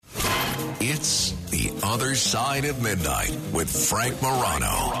It's The Other Side of Midnight with Frank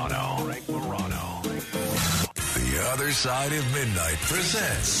Morano. The Other Side of Midnight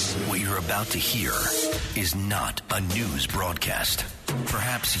presents. What you're about to hear is not a news broadcast.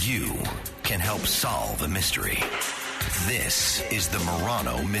 Perhaps you can help solve a mystery. This is the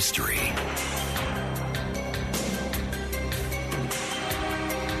Morano Mystery.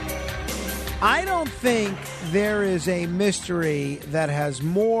 I don't think there is a mystery that has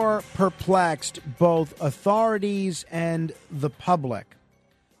more perplexed both authorities and the public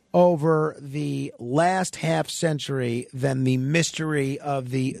over the last half century than the mystery of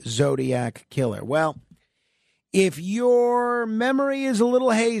the Zodiac Killer. Well, if your memory is a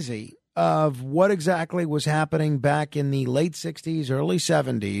little hazy of what exactly was happening back in the late 60s, early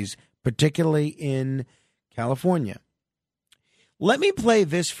 70s, particularly in California, let me play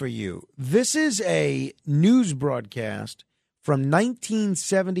this for you. This is a news broadcast from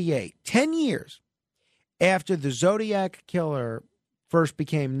 1978, 10 years after the Zodiac Killer first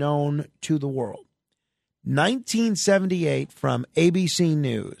became known to the world. 1978 from ABC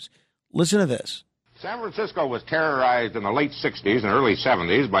News. Listen to this. San Francisco was terrorized in the late 60s and early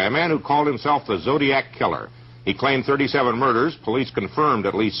 70s by a man who called himself the Zodiac Killer. He claimed 37 murders. Police confirmed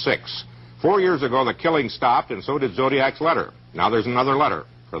at least 6. 4 years ago, the killing stopped, and so did Zodiac's letter. Now there's another letter.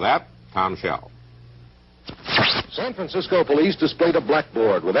 For that, Tom Shell. San Francisco police displayed a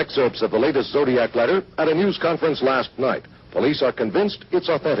blackboard with excerpts of the latest Zodiac letter at a news conference last night. Police are convinced it's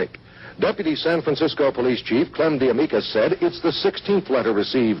authentic. Deputy San Francisco Police Chief Clem D'Amicus said it's the 16th letter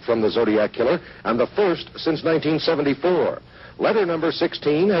received from the Zodiac Killer and the first since 1974. Letter number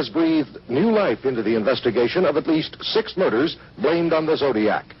 16 has breathed new life into the investigation of at least 6 murders blamed on the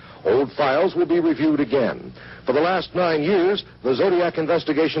Zodiac. Old files will be reviewed again. For the last 9 years, the Zodiac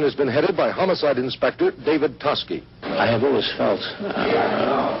investigation has been headed by Homicide Inspector David Toski. I have always felt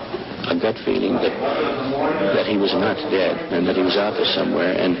a gut feeling that he was not dead and that he was out there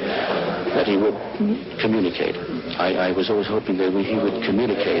somewhere and that he would communicate. I was always hoping that he would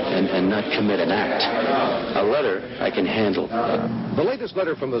communicate and not commit an act. A letter I can handle. The latest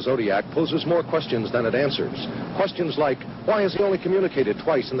letter from the Zodiac poses more questions than it answers. Questions like, why has he only communicated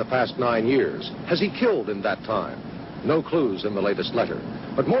twice in the past 9 years? Has he killed in that time? No clues in the latest letter.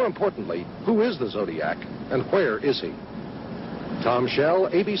 But more importantly, who is the Zodiac and where is he? Tom Shell,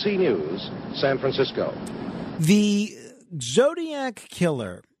 ABC News, San Francisco. The Zodiac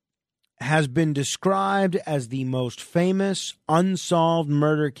Killer has been described as the most famous unsolved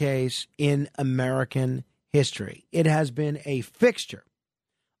murder case in American history. It has been a fixture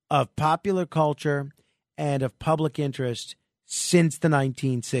of popular culture and of public interest since the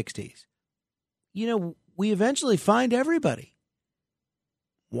 1960s. You know, we eventually find everybody.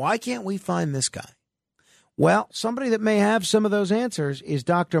 Why can't we find this guy? Well, somebody that may have some of those answers is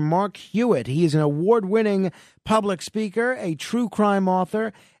Dr. Mark Hewitt. He is an award-winning public speaker, a true crime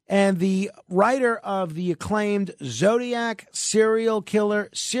author, and the writer of the acclaimed Zodiac Serial Killer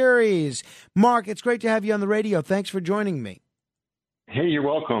series. Mark, it's great to have you on the radio. Thanks for joining me. Hey, you're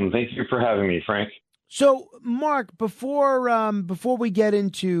welcome. Thank you for having me, Frank. So, Mark, before we get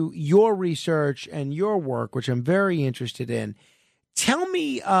into your research and your work, which I'm very interested in, tell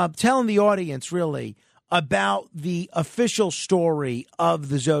the audience really about the official story of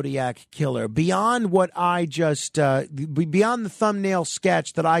the Zodiac Killer. Beyond what I just, beyond the thumbnail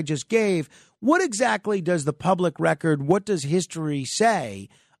sketch that I just gave, what exactly does the public record, what does history say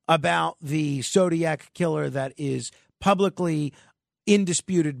about the Zodiac Killer that is publicly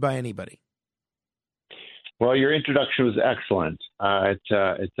indisputed by anybody? Well, your introduction was excellent.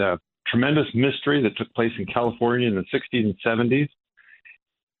 It's a tremendous mystery that took place in California in the 60s and 70s.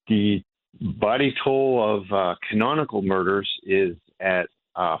 The body toll of canonical murders is at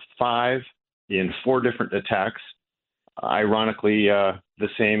 5 in 4 different attacks. Ironically, the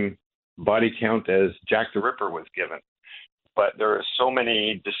same body count as Jack the Ripper was given. But there are so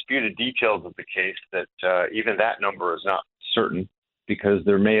many disputed details of the case that even that number is not certain, because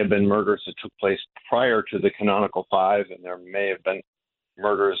there may have been murders that took place prior to the canonical 5, and there may have been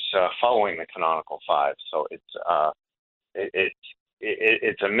murders following the canonical 5. So it's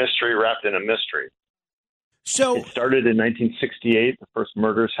a mystery wrapped in a mystery. So it started in 1968. The first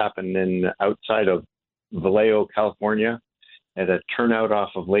murders happened outside of Vallejo, California, at a turnout off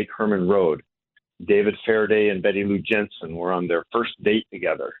of Lake Herman Road. David Faraday and Betty Lou Jensen were on their first date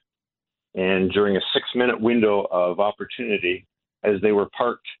together. And during a 6-minute window of opportunity, as they were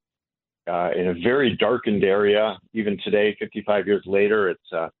parked in a very darkened area, even today, 55 years later,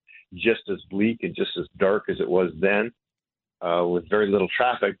 it's just as bleak and just as dark as it was then, with very little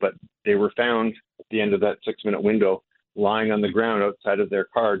traffic. But they were found at the end of that 6-minute window lying on the ground outside of their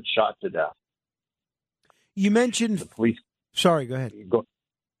car, shot to death. You mentioned the police. Sorry, go ahead.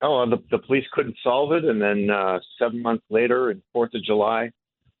 The police couldn't solve it, and then 7 months later, in 4th of July,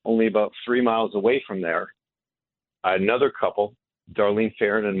 only about 3 miles away from there, another couple, Darlene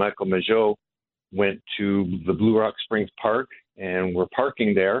Farron and Michael Majot, went to the Blue Rock Springs Park and were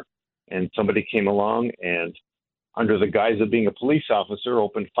parking there, and somebody came along and, under the guise of being a police officer,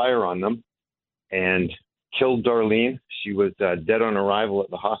 opened fire on them and killed Darlene. She was dead on arrival at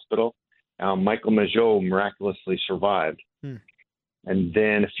the hospital. Michael Majot miraculously survived. And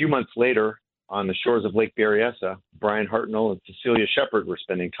then a few months later, on the shores of Lake Berryessa, Brian Hartnell and Cecilia Shepard were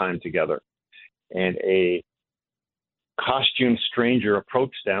spending time together. And a costumed stranger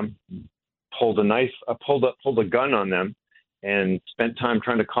approached them, pulled a gun on them, and spent time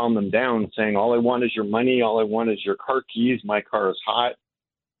trying to calm them down, saying, "All I want is your money. All I want is your car keys. My car is hot."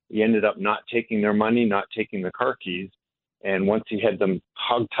 He ended up not taking their money, not taking the car keys. And once he had them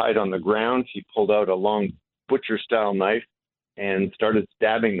hogtied on the ground, he pulled out a long butcher-style knife and started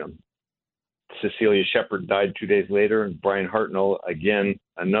stabbing them. Cecilia Shepard died 2 days later, and Brian Hartnell, again,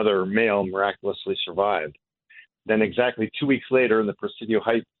 another male, miraculously survived. Then exactly 2 weeks later, in the Presidio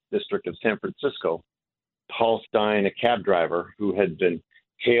Heights district of San Francisco, Paul Stein, a cab driver who had been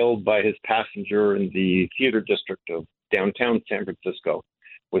hailed by his passenger in the theater district of downtown San Francisco,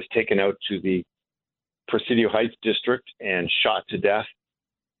 was taken out to the Presidio Heights district and shot to death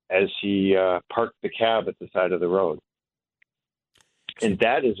as he parked the cab at the side of the road. And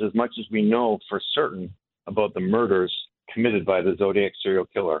that is as much as we know for certain about the murders committed by the Zodiac serial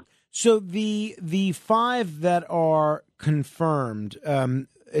killer. So the five that are confirmed,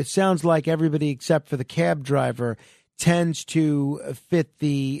 it sounds like everybody except for the cab driver tends to fit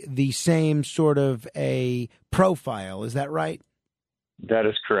the same sort of a profile. Is that right? That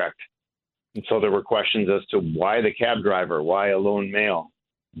is correct. And so there were questions as to why the cab driver, why a lone male,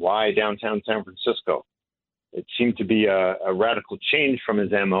 why downtown San Francisco. It seemed to be a radical change from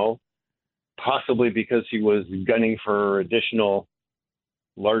his MO, possibly because he was gunning for additional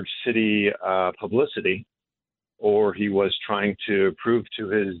large city publicity, or he was trying to prove to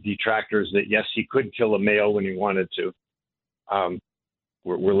his detractors that, yes, he could kill a male when he wanted to.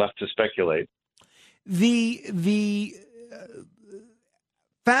 We're left to speculate. The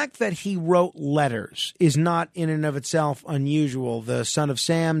fact that he wrote letters is not in and of itself unusual. The Son of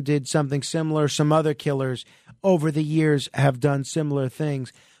Sam did something similar. Some other killers over the years have done similar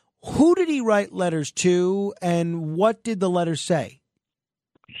things. Who did he write letters to, and what did the letters say?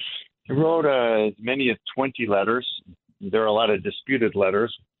 He wrote as many as 20 letters. There are a lot of disputed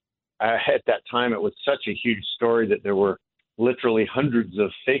letters. At that time, it was such a huge story that there were literally hundreds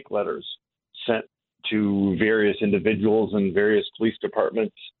of fake letters sent to various individuals and various police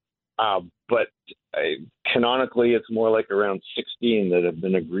departments. But canonically, it's more like around 16 that have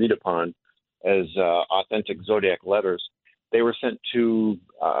been agreed upon as authentic Zodiac letters. They were sent to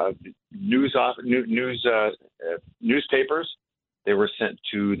newspapers. They were sent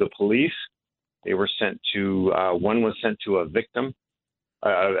to the police. They were sent to one was sent to a victim's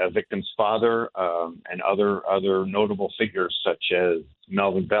father, and other notable figures such as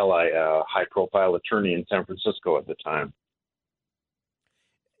Melvin Belli, a high-profile attorney in San Francisco at the time.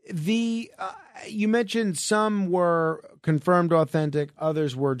 You mentioned some were confirmed authentic,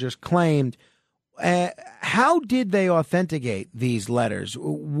 others were just claimed. How did they authenticate these letters?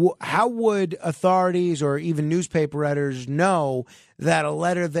 How would authorities or even newspaper editors know that a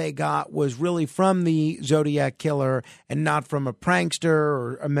letter they got was really from the Zodiac killer and not from a prankster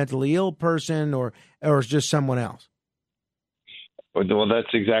or a mentally ill person or just someone else? Well,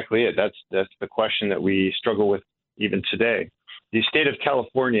 that's exactly it. That's the question that we struggle with even today. The state of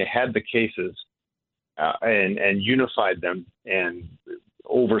California had the cases and unified them and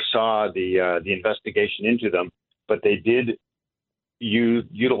oversaw the investigation into them, but they did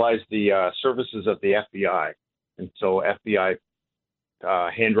utilize the services of the FBI. And so FBI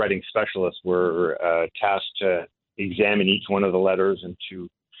handwriting specialists were tasked to examine each one of the letters and to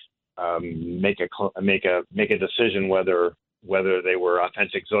make a decision whether they were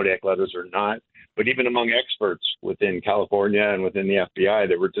authentic Zodiac letters or not. But even among experts within California and within the FBI,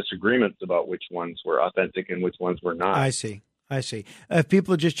 there were disagreements about which ones were authentic and which ones were not. I see. If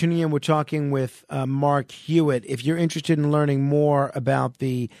people are just tuning in, we're talking with Mark Hewitt. If you're interested in learning more about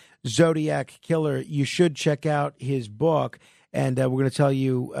the Zodiac killer, you should check out his book, and we're going to tell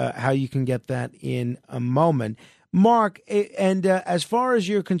you how you can get that in a moment. Mark, and as far as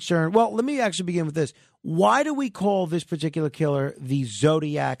you're concerned, well, let me actually begin with this. Why do we call this particular killer the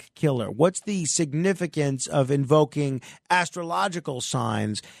Zodiac killer? What's the significance of invoking astrological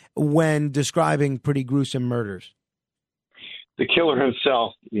signs when describing pretty gruesome murders? The killer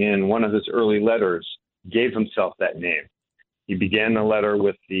himself, in one of his early letters, gave himself that name. He began the letter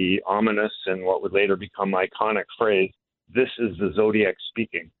with the ominous and what would later become iconic phrase, "This is the Zodiac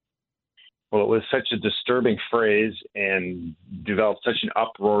speaking." Well, it was such a disturbing phrase and developed such an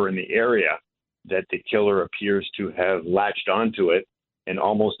uproar in the area that the killer appears to have latched onto it, and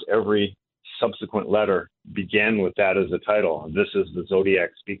almost every subsequent letter began with that as a title. "This is the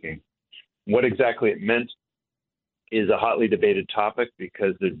Zodiac speaking." What exactly it meant is a hotly debated topic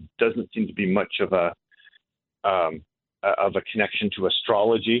because there doesn't seem to be much of a connection to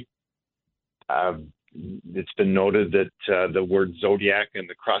astrology. It's been noted that the word zodiac and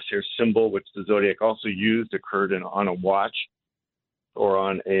the crosshair symbol, which the Zodiac also used, occurred on a watch or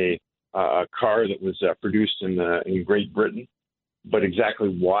on a car that was produced in Great Britain. But exactly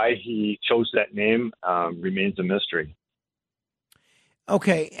why he chose that name remains a mystery.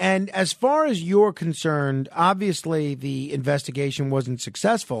 Okay, and as far as you're concerned, obviously the investigation wasn't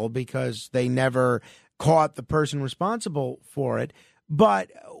successful because they never caught the person responsible for it. But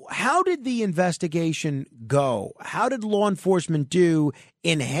how did the investigation go? How did law enforcement do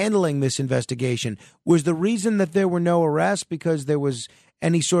in handling this investigation? Was the reason that there were no arrests because there was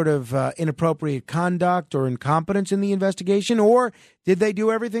any sort of inappropriate conduct or incompetence in the investigation, or did they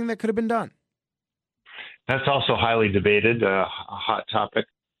do everything that could have been done? That's also highly debated, a hot topic.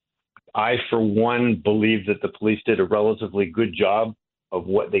 I, for one, believe that the police did a relatively good job of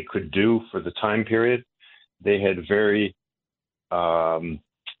what they could do for the time period. They had very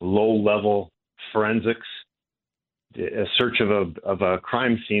low-level forensics. A search of a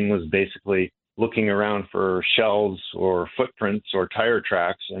crime scene was basically looking around for shells or footprints or tire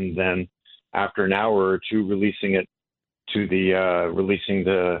tracks, and then after an hour or two, releasing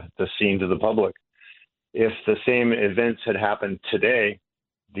the scene to the public. If the same events had happened today,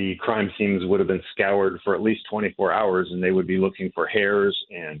 the crime scenes would have been scoured for at least 24 hours, and they would be looking for hairs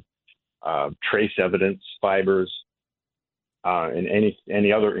and trace evidence, fibers, and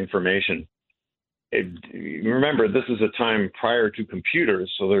any other information. Remember, this is a time prior to computers,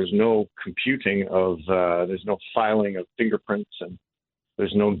 so there's no computing there's no filing of fingerprints, and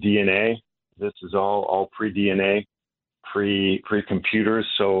there's no DNA. This is all pre-DNA, pre-computers.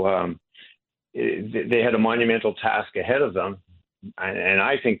 So they had a monumental task ahead of them, and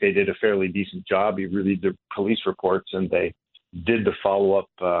I think they did a fairly decent job. You read the police reports, and they did the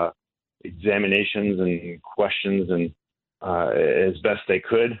follow-up examinations and questions, and as best they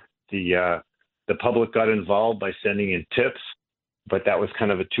could. The public got involved by sending in tips, but that was kind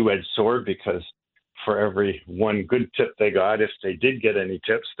of a two-edged sword because for every one good tip they got, if they did get any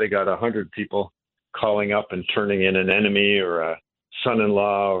tips, they got 100 people calling up and turning in an enemy or a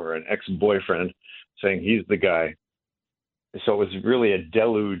son-in-law or an ex-boyfriend saying he's the guy. So it was really a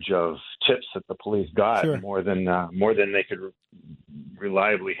deluge of tips that the police got, sure, more than they could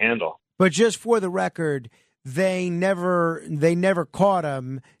reliably handle. But just for the record, they never caught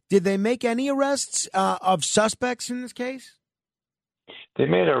him. Did they make any arrests of suspects in this case? They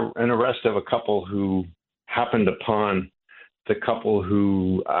made an arrest of a couple who happened upon the couple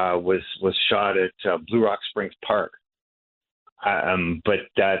who was shot at Blue Rock Springs Park. But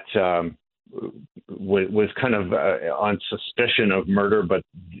that was kind of on suspicion of murder, but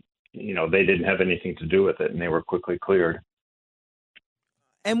they didn't have anything to do with it, and they were quickly cleared.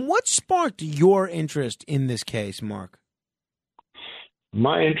 And what sparked your interest in this case, Mark?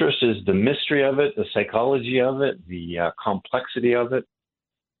 My interest is the mystery of it, the psychology of it, the complexity of it,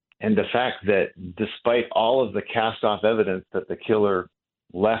 and the fact that despite all of the cast-off evidence that the killer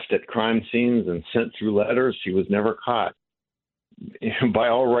left at crime scenes and sent through letters, he was never caught. By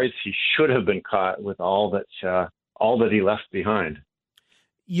all rights, he should have been caught with all that he left behind.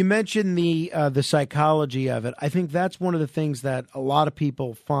 You mentioned the psychology of it. I think that's one of the things that a lot of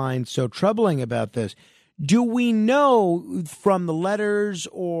people find so troubling about this. Do we know from the letters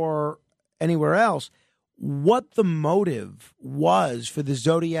or anywhere else what the motive was for the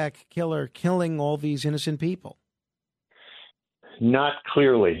Zodiac killer killing all these innocent people? Not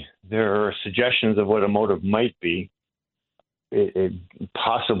clearly. There are suggestions of what a motive might be.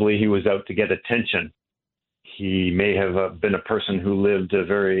 Possibly he was out to get attention. He may have been a person who lived a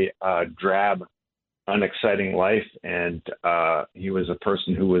very drab, unexciting life, and he was a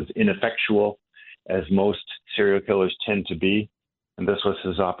person who was ineffectual, as most serial killers tend to be. And this was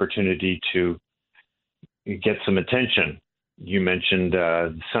his opportunity to get some attention. You mentioned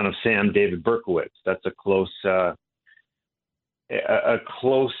the son of Sam, David Berkowitz. That's a close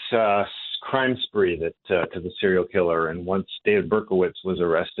crime spree to the serial killer. And once David Berkowitz was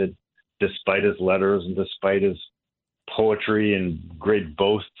arrested, despite his letters and despite his poetry and great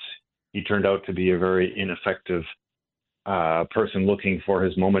boasts, he turned out to be a very ineffective a person looking for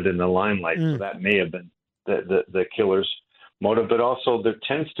his moment in the limelight. So that may have been the killer's motive. But also there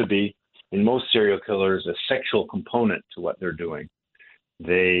tends to be, in most serial killers, a sexual component to what they're doing.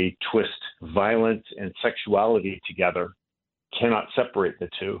 They twist violence and sexuality together, cannot separate the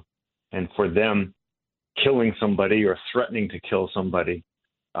two. And for them, killing somebody or threatening to kill somebody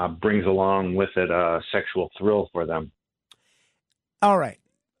brings along with it a sexual thrill for them. All right.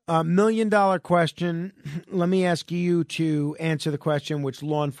 $1 million question. Let me ask you to answer the question which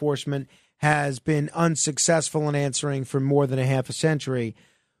law enforcement has been unsuccessful in answering for more than a half a century.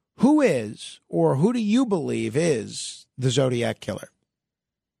 Who is, or who do you believe is, the Zodiac Killer?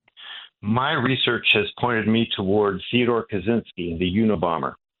 My research has pointed me toward Theodore Kaczynski, the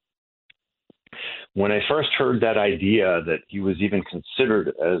Unabomber. When I first heard that idea that he was even considered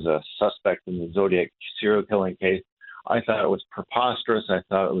as a suspect in the Zodiac serial killing case, I thought it was preposterous. I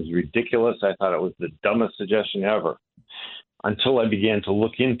thought it was ridiculous. I thought it was the dumbest suggestion ever, until I began to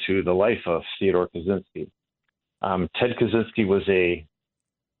look into the life of Theodore Kaczynski. Ted Kaczynski was a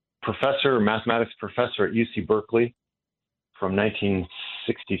mathematics professor at UC Berkeley from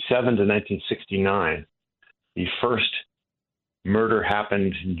 1967 to 1969. The first murder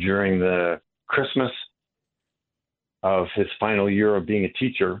happened during the Christmas of his final year of being a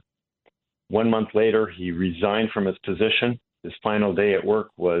teacher. 1 month later, he resigned from his position. His final day at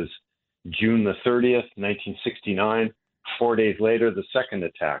work was June the 30th, 1969. 4 days later, the second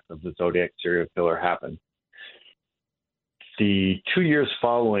attack of the Zodiac serial killer happened. The 2 years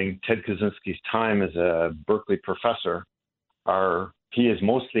following Ted Kaczynski's time as a Berkeley professor he is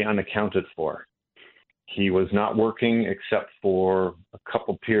mostly unaccounted for. He was not working except for a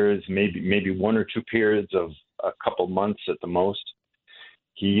couple periods, maybe 1 or 2 periods of a couple months at the most.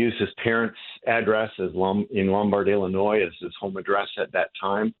 He used his parents' address in Lombard, Illinois, as his home address at that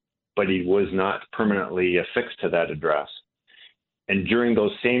time, but he was not permanently affixed to that address. And during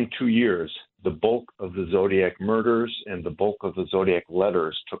those same 2 years, the bulk of the Zodiac murders and the bulk of the Zodiac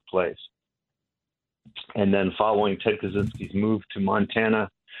letters took place. And then following Ted Kaczynski's move to Montana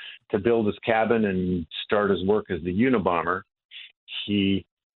to build his cabin and start his work as the Unabomber,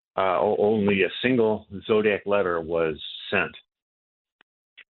 only a single Zodiac letter was sent.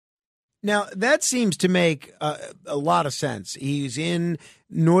 Now, that seems to make a lot of sense. He's in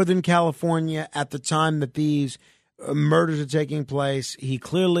Northern California at the time that these murders are taking place. He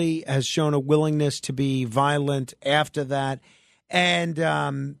clearly has shown a willingness to be violent after that. And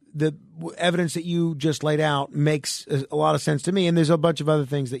the evidence that you just laid out makes a lot of sense to me. And there's a bunch of other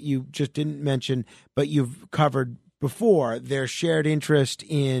things that you just didn't mention, but you've covered before. Their shared interest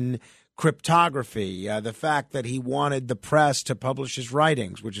in cryptography, the fact that he wanted the press to publish his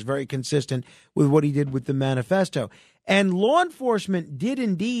writings, which is very consistent with what he did with the manifesto. And law enforcement did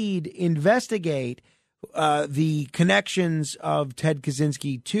indeed investigate the connections of Ted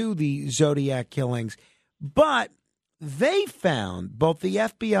Kaczynski to the Zodiac killings, but they found, both the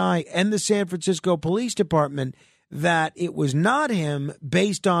FBI and the San Francisco Police Department, that it was not him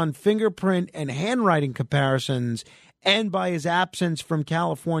based on fingerprint and handwriting comparisons and by his absence from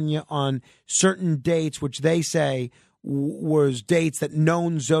California on certain dates, which they say was dates that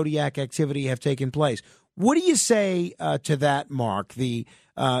known Zodiac activity have taken place. What do you say to that, Mark? The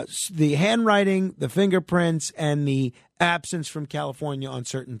handwriting, the fingerprints, and the absence from California on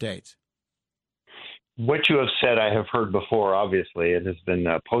certain dates? What you have said I have heard before, obviously. It has been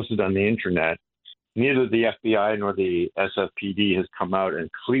posted on the internet. Neither the FBI nor the SFPD has come out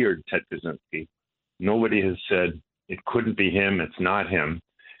and cleared Ted Kaczynski. Nobody has said it couldn't be him, it's not him,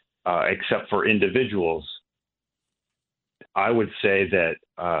 except for individuals. I would say that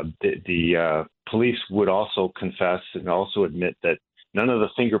the police would also confess and also admit that none of the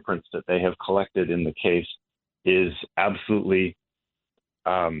fingerprints that they have collected in the case is absolutely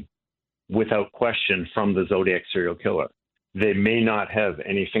without question from the Zodiac serial killer. They may not have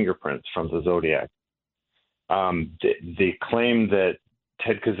any fingerprints from the Zodiac. The claim that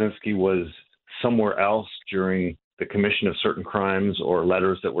Ted Kaczynski was somewhere else during the commission of certain crimes or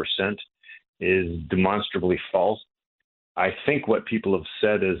letters that were sent is demonstrably false. I think what people have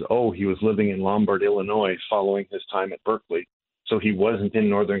said is, he was living in Lombard, Illinois following his time at Berkeley, so he wasn't in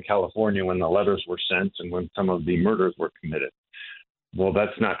Northern California when the letters were sent and when some of the murders were committed. Well,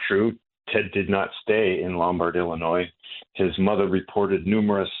 that's not true. Ted did not stay in Lombard, Illinois. His mother reported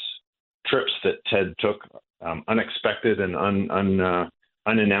numerous trips that Ted took, unexpected and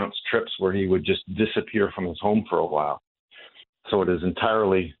unannounced trips where he would just disappear from his home for a while. So it is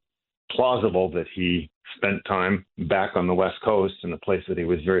entirely plausible that he spent time back on the West Coast in a place that he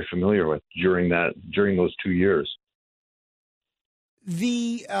was very familiar with during those 2 years.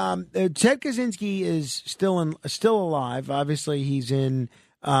 Ted Kaczynski is still alive. Obviously, he's in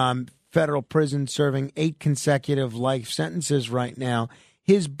federal prison, serving 8 consecutive life sentences right now.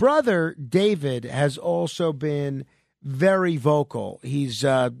 His brother David has also been very vocal. He's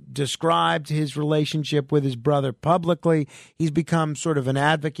described his relationship with his brother publicly. He's become sort of an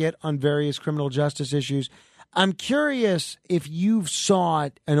advocate on various criminal justice issues. I'm curious if you've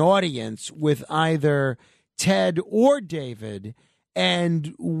sought an audience with either Ted or David,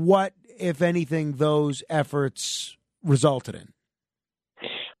 and what, if anything, those efforts resulted in.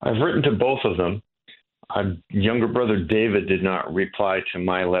 I've written to both of them. Younger brother David did not reply to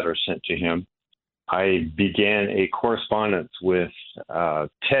my letter sent to him. I began a correspondence with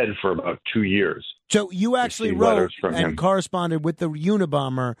Ted for about 2 years. So you actually wrote and corresponded with the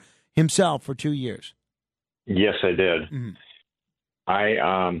Unabomber himself for 2 years? Yes, I did. Mm-hmm.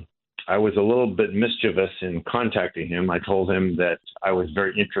 I was a little bit mischievous in contacting him. I told him that I was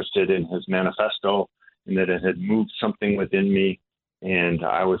very interested in his manifesto and that it had moved something within me, and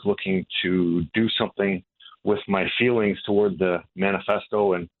I was looking to do something with my feelings toward the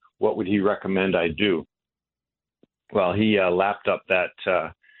manifesto, and what would he recommend I do? Well, he lapped up that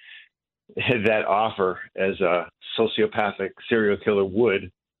offer as a sociopathic serial killer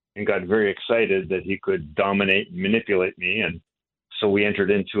would, and got very excited that he could dominate and manipulate me. And so we entered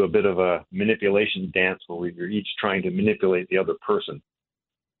into a bit of a manipulation dance where we were each trying to manipulate the other person.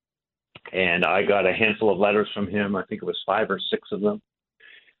 And I got a handful of letters from him. I think it was 5 or 6 of them.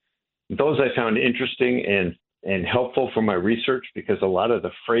 Those I found interesting and helpful for my research, because a lot of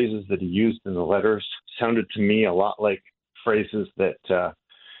the phrases that he used in the letters sounded to me a lot like phrases that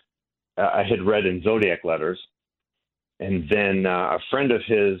I had read in Zodiac letters. And then a friend of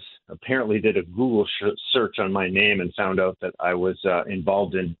his apparently did a Google search on my name and found out that I was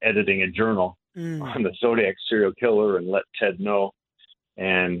involved in editing a journal on the Zodiac serial killer, and let Ted know.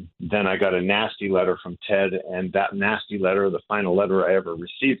 And then I got a nasty letter from Ted, and that nasty letter, the final letter I ever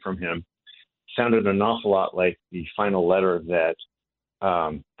received from him, sounded an awful lot like the final letter that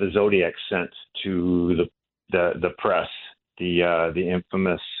the Zodiac sent to the press, the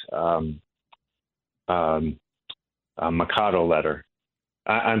infamous Mikado letter.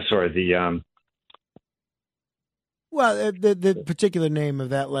 I'm sorry, the particular name of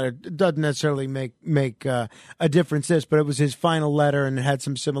that letter doesn't necessarily make a difference. But it was his final letter, and it had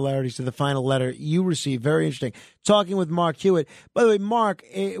some similarities to the final letter you received. Very interesting. Talking with Mark Hewitt. By the way, Mark,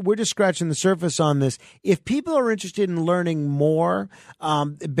 we're just scratching the surface on this. If people are interested in learning more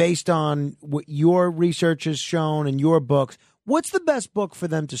based on what your research has shown and your books, what's the best book for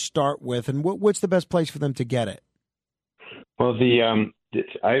them to start with, and what's the best place for them to get it? Well,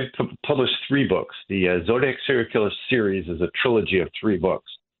 I've published 3 books. The Zodiac Serial Killer series is a trilogy of 3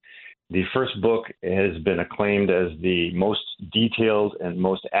 books. The first book has been acclaimed as the most detailed and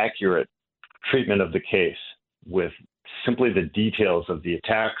most accurate treatment of the case, with simply the details of the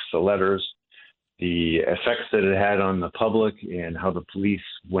attacks, the letters, the effects that it had on the public, and how the police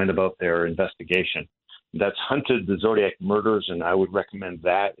went about their investigation. That's Hunted the Zodiac Murders, and I would recommend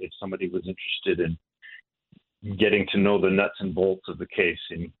that if somebody was interested in getting to know the nuts and bolts of the case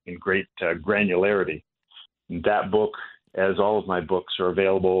in great granularity. That book, as all of my books, are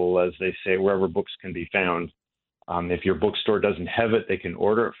available, as they say, wherever books can be found. If your bookstore doesn't have it, they can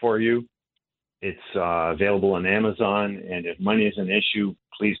order it for you. It's available on Amazon, and if money is an issue,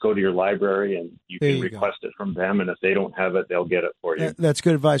 please go to your library and you can request it from them, and if they don't have it, they'll get it for you. That's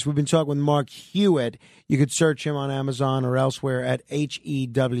good advice. We've been talking with Mark Hewitt. You could search him on Amazon or elsewhere at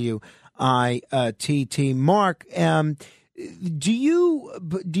HEWITT. Mark, do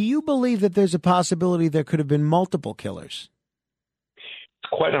you believe that there's a possibility there could have been multiple killers?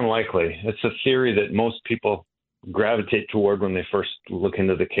 It's quite unlikely. It's a theory that most people gravitate toward when they first look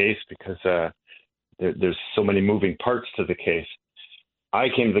into the case, because there's so many moving parts to the case. I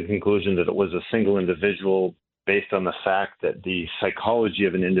came to the conclusion that it was a single individual based on the fact that the psychology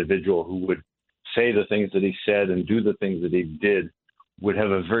of an individual who would say the things that he said and do the things that he did would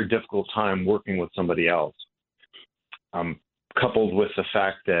have a very difficult time working with somebody else. Coupled with the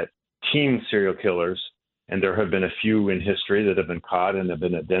fact that teen serial killers, and there have been a few in history that have been caught and have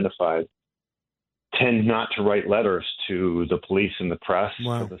been identified, tend not to write letters to the police and the press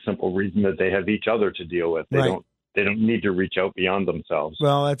for the simple reason that they have each other to deal with. They don't need to reach out beyond themselves.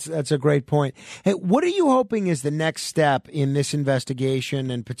 Well, that's a great point. Hey, what are you hoping is the next step in this investigation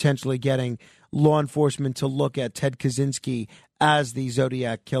and potentially getting law enforcement to look at Ted Kaczynski as the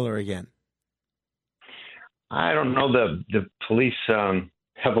Zodiac killer again? I don't know. The police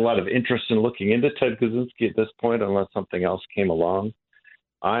have a lot of interest in looking into Ted Kaczynski at this point, unless something else came along.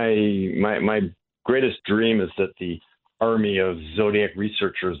 My greatest dream is that the army of Zodiac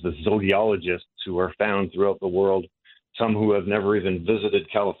researchers, the Zodiologists, who are found throughout the world, some who have never even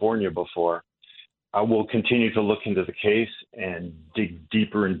visited California before. I will continue to look into the case and dig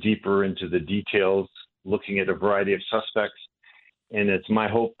deeper and deeper into the details, looking at a variety of suspects. And it's my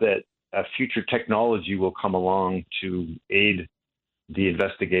hope that a future technology will come along to aid the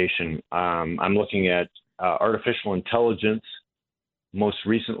investigation. I'm looking at artificial intelligence most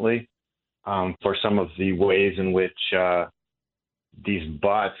recently for some of the ways in which these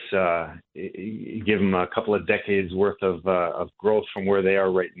bots give them a couple of decades worth of growth from where they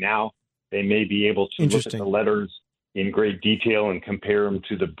are right now. They may be able to look at the letters in great detail and compare them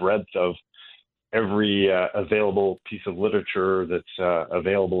to the breadth of every available piece of literature that's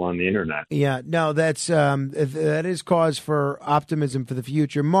available on the internet. Yeah, no, that is cause for optimism for the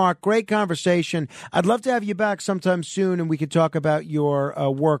future. Mark, great conversation. I'd love to have you back sometime soon, and we could talk about your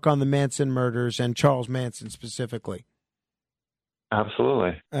work on the Manson murders and Charles Manson specifically.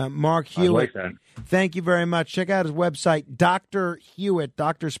 Absolutely. Mark Hewitt, I like that. Thank you very much. Check out his website, Dr. Hewitt,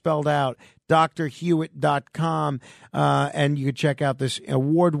 doctor spelled out, drhewitt.com, and you can check out this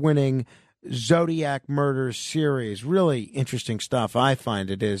award-winning Zodiac Murders series. Really interesting stuff. I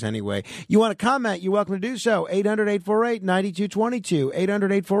find it is anyway. You want to comment? You're welcome to do so. 800-848-9222.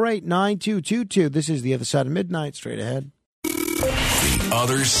 800-848-9222. This is The Other Side of Midnight. Straight ahead. The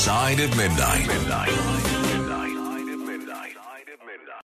Other Side of Midnight.